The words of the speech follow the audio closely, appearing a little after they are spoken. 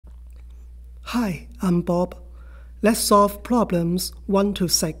Hi, I'm Bob. Let's solve problems 1 to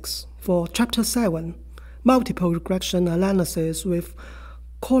 6 for Chapter 7, Multiple Regression Analysis with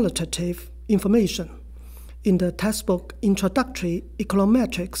Qualitative Information, in the textbook Introductory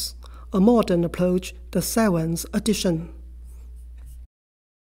Econometrics, a modern approach, the 7th edition.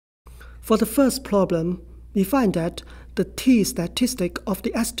 For the first problem, we find that the t-statistic of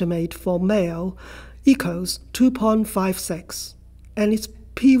the estimate for male equals 2.56, and its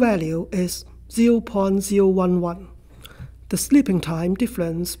p-value is 0.011. The sleeping time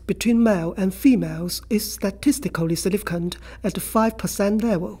difference between male and females is statistically significant at the 5%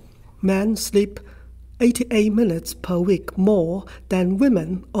 level. Men sleep 88 minutes per week more than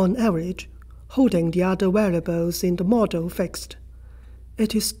women on average, holding the other variables in the model fixed.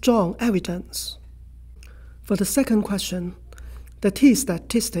 It is strong evidence. For the second question, the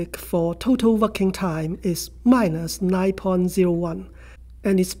t-statistic for total working time is minus 9.01,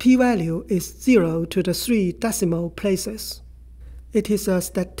 and its p-value is 0 to the 3 decimal places. It is a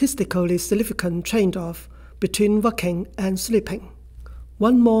statistically significant trade-off between working and sleeping.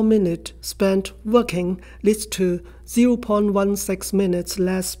 1 more minute spent working leads to 0.16 minutes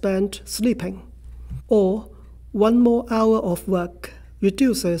less spent sleeping, or 1 more hour of work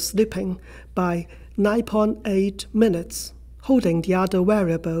reduces sleeping by 9.8 minutes, holding the other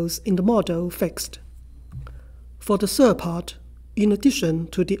variables in the model fixed. For the third part, in addition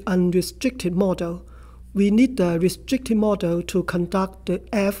to the unrestricted model, we need the restricted model to conduct the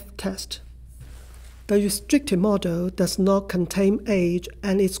F-test. The restricted model does not contain age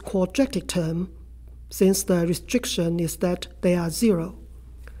and its quadratic term, since the restriction is that they are 0.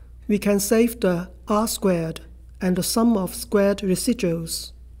 We can save the R squared and the sum of squared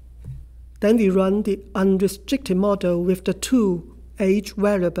residuals. Then we run the unrestricted model with the 2 age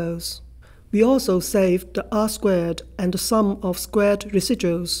variables. We also save the R squared and the sum of squared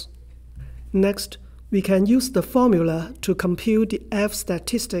residuals. Next, we can use the formula to compute the F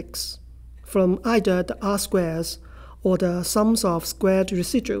statistics from either the R squares or the sums of squared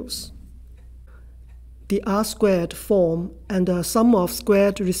residuals. The R squared form and the sum of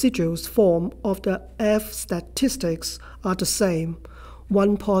squared residuals form of the F statistics are the same,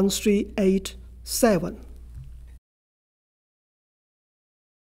 1.387.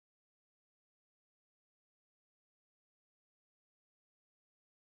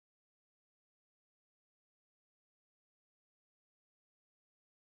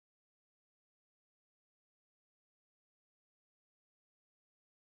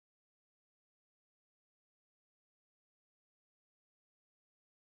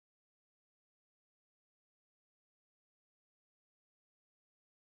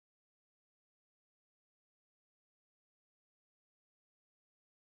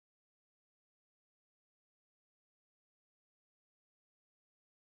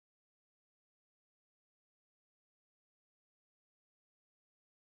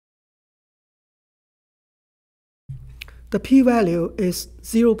 The p-value is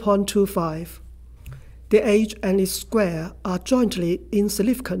 0.25. The age and its square are jointly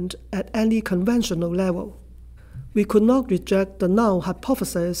insignificant at any conventional level. We could not reject the null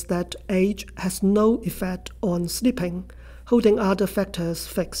hypothesis that age has no effect on sleeping, holding other factors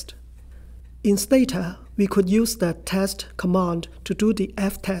fixed. In Stata, we could use the test command to do the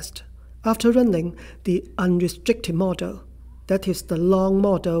F-test after running the unrestricted model, that is the long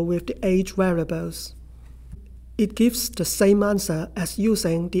model with the age variables. It gives the same answer as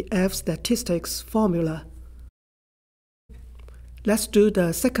using the F statistics formula. Let's do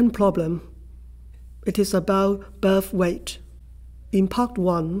the second problem. It is about birth weight. In part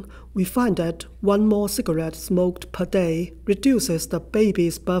 1, we find that 1 more cigarette smoked per day reduces the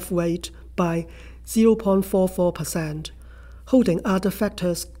baby's birth weight by 0.44%, holding other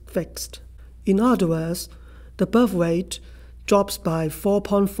factors fixed. In other words, the birth weight drops by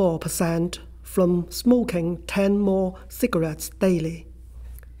 4.4% from smoking 10 more cigarettes daily.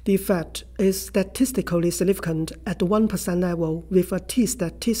 The effect is statistically significant at the 1% level with a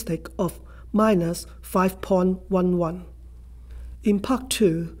t-statistic of minus 5.11. In part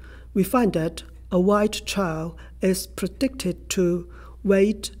 2, we find that a white child is predicted to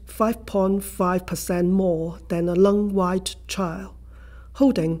weight 5.5% more than a non-white child,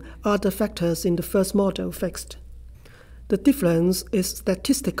 holding other factors in the first model fixed. The difference is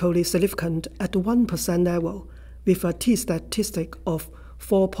statistically significant at the 1% level with a t-statistic of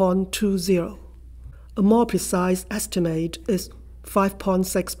 4.20. A more precise estimate is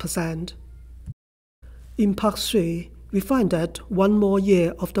 5.6%. In part 3, we find that 1 more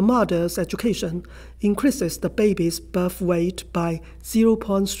year of the mother's education increases the baby's birth weight by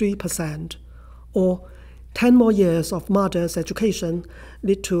 0.3%, or 10 more years of mother's education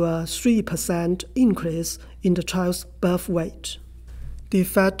lead to a 3% increase in the child's birth weight. The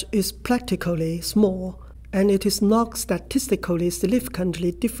effect is practically small, and it is not statistically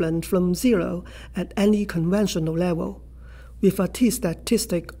significantly different from zero at any conventional level, with a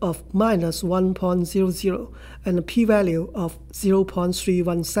t-statistic of minus 1.00 and a p-value of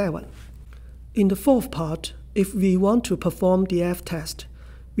 0.317. In the fourth part, if we want to perform the F-test,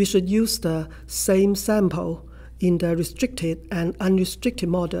 we should use the same sample in the restricted and unrestricted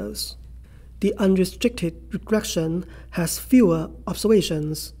models. The unrestricted regression has fewer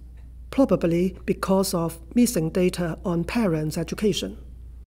observations, probably because of missing data on parents' education.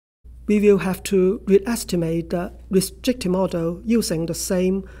 We will have to re-estimate the restricted model using the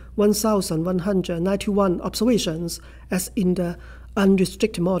same 1,191 observations as in the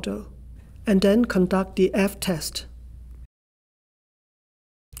unrestricted model, and then conduct the F-test.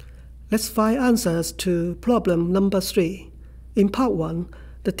 Let's find answers to problem number 3. In part 1,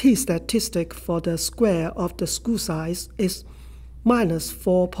 the t-statistic for the square of the school size is minus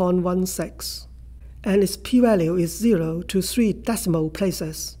 4.16, and its p-value is 0 to 3 decimal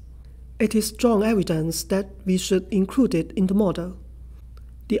places. It is strong evidence that we should include it in the model.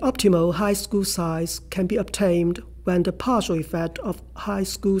 The optimal high school size can be obtained when the partial effect of high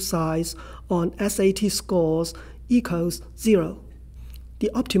school size on SAT scores equals 0. The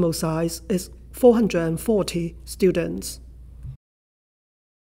optimal size is 440 students.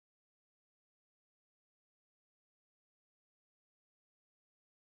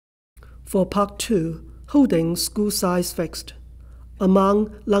 For part 2, holding school size fixed.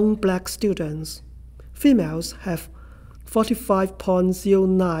 Among non-black students, females have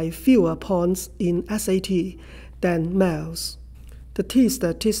 45.09 fewer points in SAT than males. The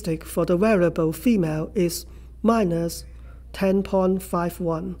t-statistic for the variable female is minus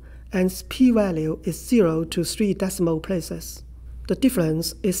 10.51, and its p-value is 0 to 3 decimal places. The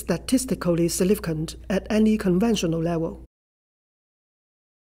difference is statistically significant at any conventional level.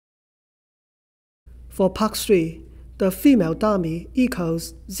 For part 3, the female dummy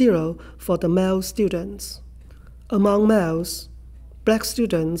equals 0 for the male students. Among males, black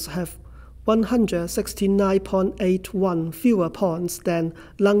students have 169.81 fewer points than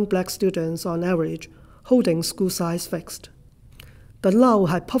non-black students on average, holding school size fixed. The null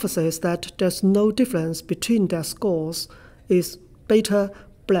hypothesis that there's no difference between their scores is beta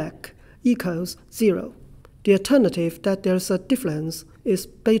black equals 0. The alternative that there's a difference is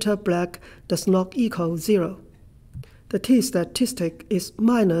beta black does not equal 0. The t-statistic is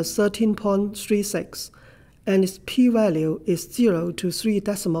minus 13.36, and its p-value is 0 to 3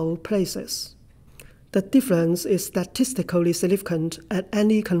 decimal places. The difference is statistically significant at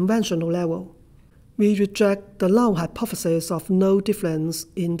any conventional level. We reject the null hypothesis of no difference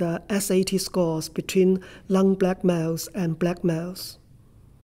in the SAT scores between non-black males and black males.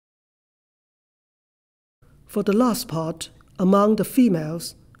 For the last part, among the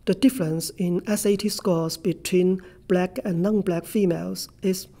females, the difference in SAT scores between black and non-black females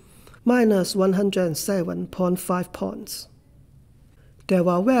is minus 107.5 points. There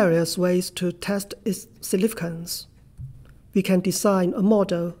are various ways to test its significance. We can design a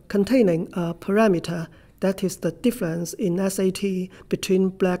model containing a parameter that is the difference in SAT between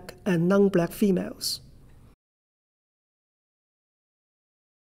black and non-black females.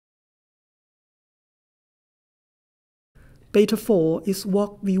 Beta 4 is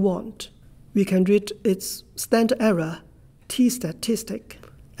what we want. We can read its standard error, t-statistic,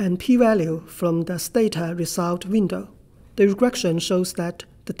 and p-value from the Stata result window. The regression shows that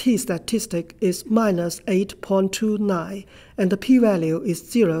the t-statistic is minus 8.29 and the p-value is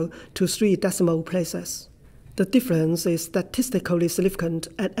 0 to 3 decimal places. The difference is statistically significant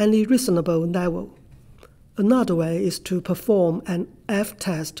at any reasonable level. Another way is to perform an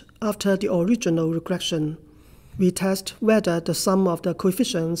F-test after the original regression. We test whether the sum of the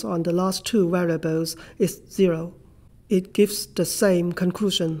coefficients on the last two variables is 0. It gives the same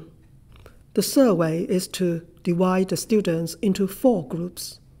conclusion. The third way is to divide the students into 4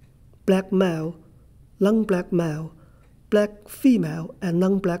 groups: black male, non-black male, black female, and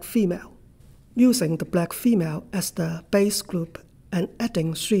non-black female. Using the black female as the base group and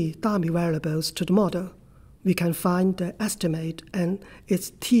adding 3 dummy variables to the model, we can find the estimate and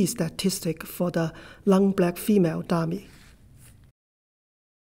its t-statistic for the non-black female dummy.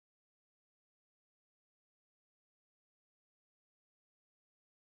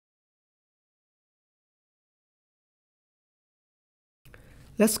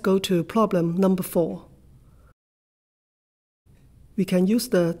 Let's go to problem number 4. We can use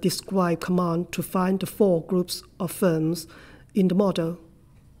the describe command to find the 4 groups of firms in the model.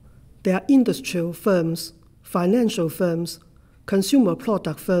 They are industrial firms financial firms, consumer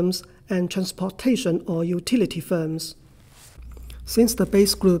product firms, and transportation or utility firms. Since the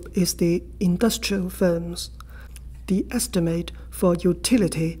base group is the industrial firms, the estimate for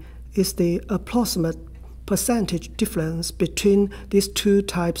utility is the approximate percentage difference between these two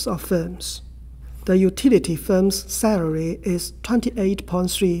types of firms. The utility firm's salary is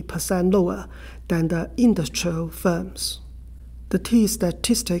 28.3% lower than the industrial firms. The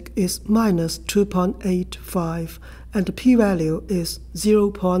t-statistic is minus 2.85 and the p-value is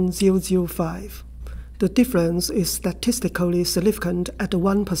 0.005. The difference is statistically significant at the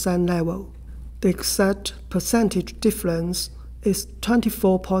 1% level. The exact percentage difference is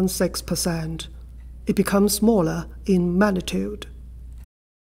 24.6%. It becomes smaller in magnitude.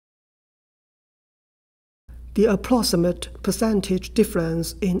 The approximate percentage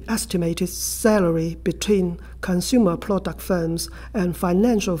difference in estimated salary between consumer product firms and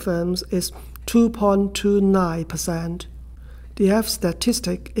financial firms is 2.29%. The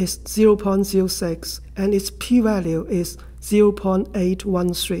f-statistic is 0.06 and its p-value is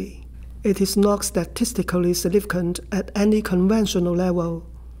 0.813. It is not statistically significant at any conventional level.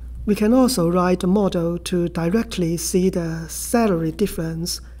 We can also write a model to directly see the salary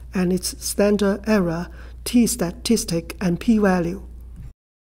difference and its standard error, t-statistic, and p-value.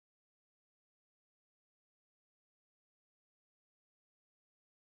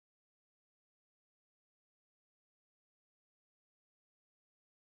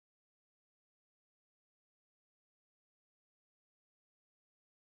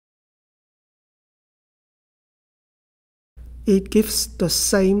 It gives the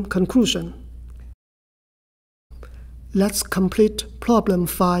same conclusion. Let's complete problem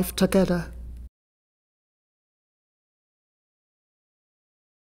 5 together.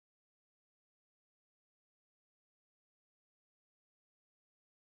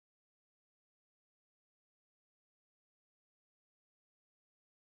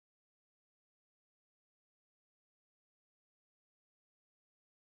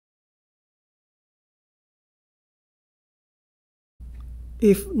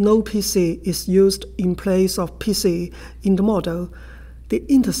 If no PC is used in place of PC in the model, the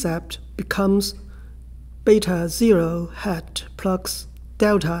intercept becomes beta 0 hat plus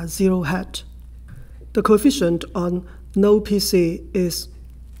delta 0 hat. The coefficient on no PC is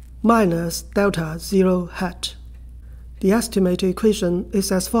minus delta 0 hat. The estimated equation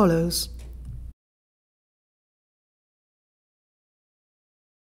is as follows.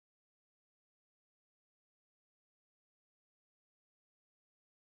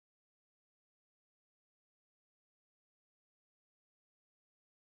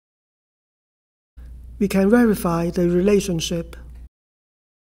 We can verify the relationship.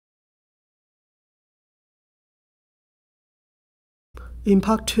 In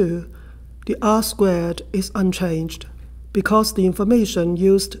part 2, the R² is unchanged because the information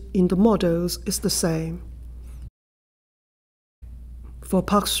used in the models is the same. For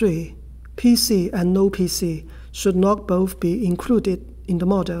part 3, PC and no PC should not both be included in the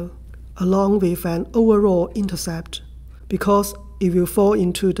model, along with an overall intercept, because it will fall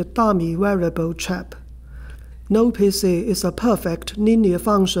into the dummy variable trap. No PC is a perfect linear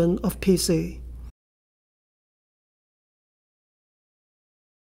function of PC.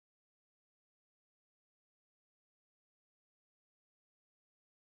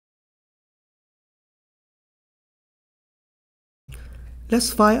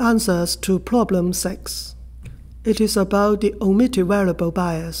 Let's find answers to problem 6. It is about the omitted variable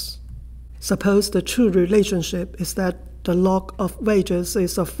bias. Suppose the true relationship is that the log of wages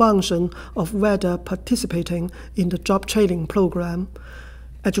is a function of whether participating in the job training program,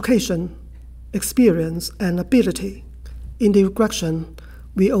 education, experience, and ability. In the regression,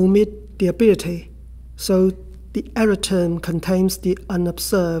 we omit the ability, so the error term contains the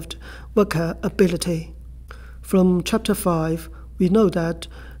unobserved worker ability. From Chapter 5, we know that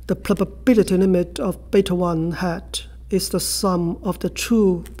the probability limit of beta 1 hat is the sum of the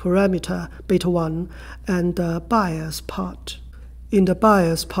true parameter beta 1 and the bias part. In the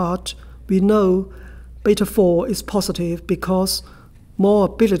bias part, we know beta 4 is positive because more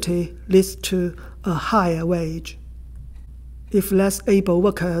ability leads to a higher wage. If less able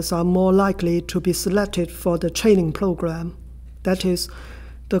workers are more likely to be selected for the training program, that is,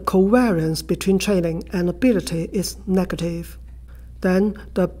 the covariance between training and ability is negative, then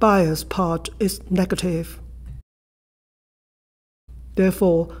the bias part is negative.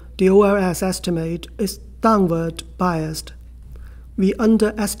 Therefore, the OLS estimate is downward biased. We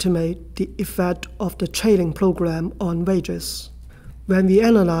underestimate the effect of the training program on wages. When we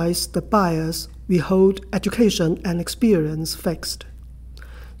analyze the bias, we hold education and experience fixed.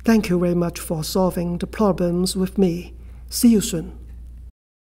 Thank you very much for solving the problems with me. See you soon.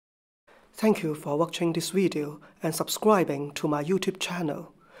 Thank you for watching this video and subscribing to my YouTube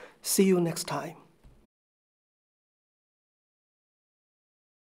channel. See you next time.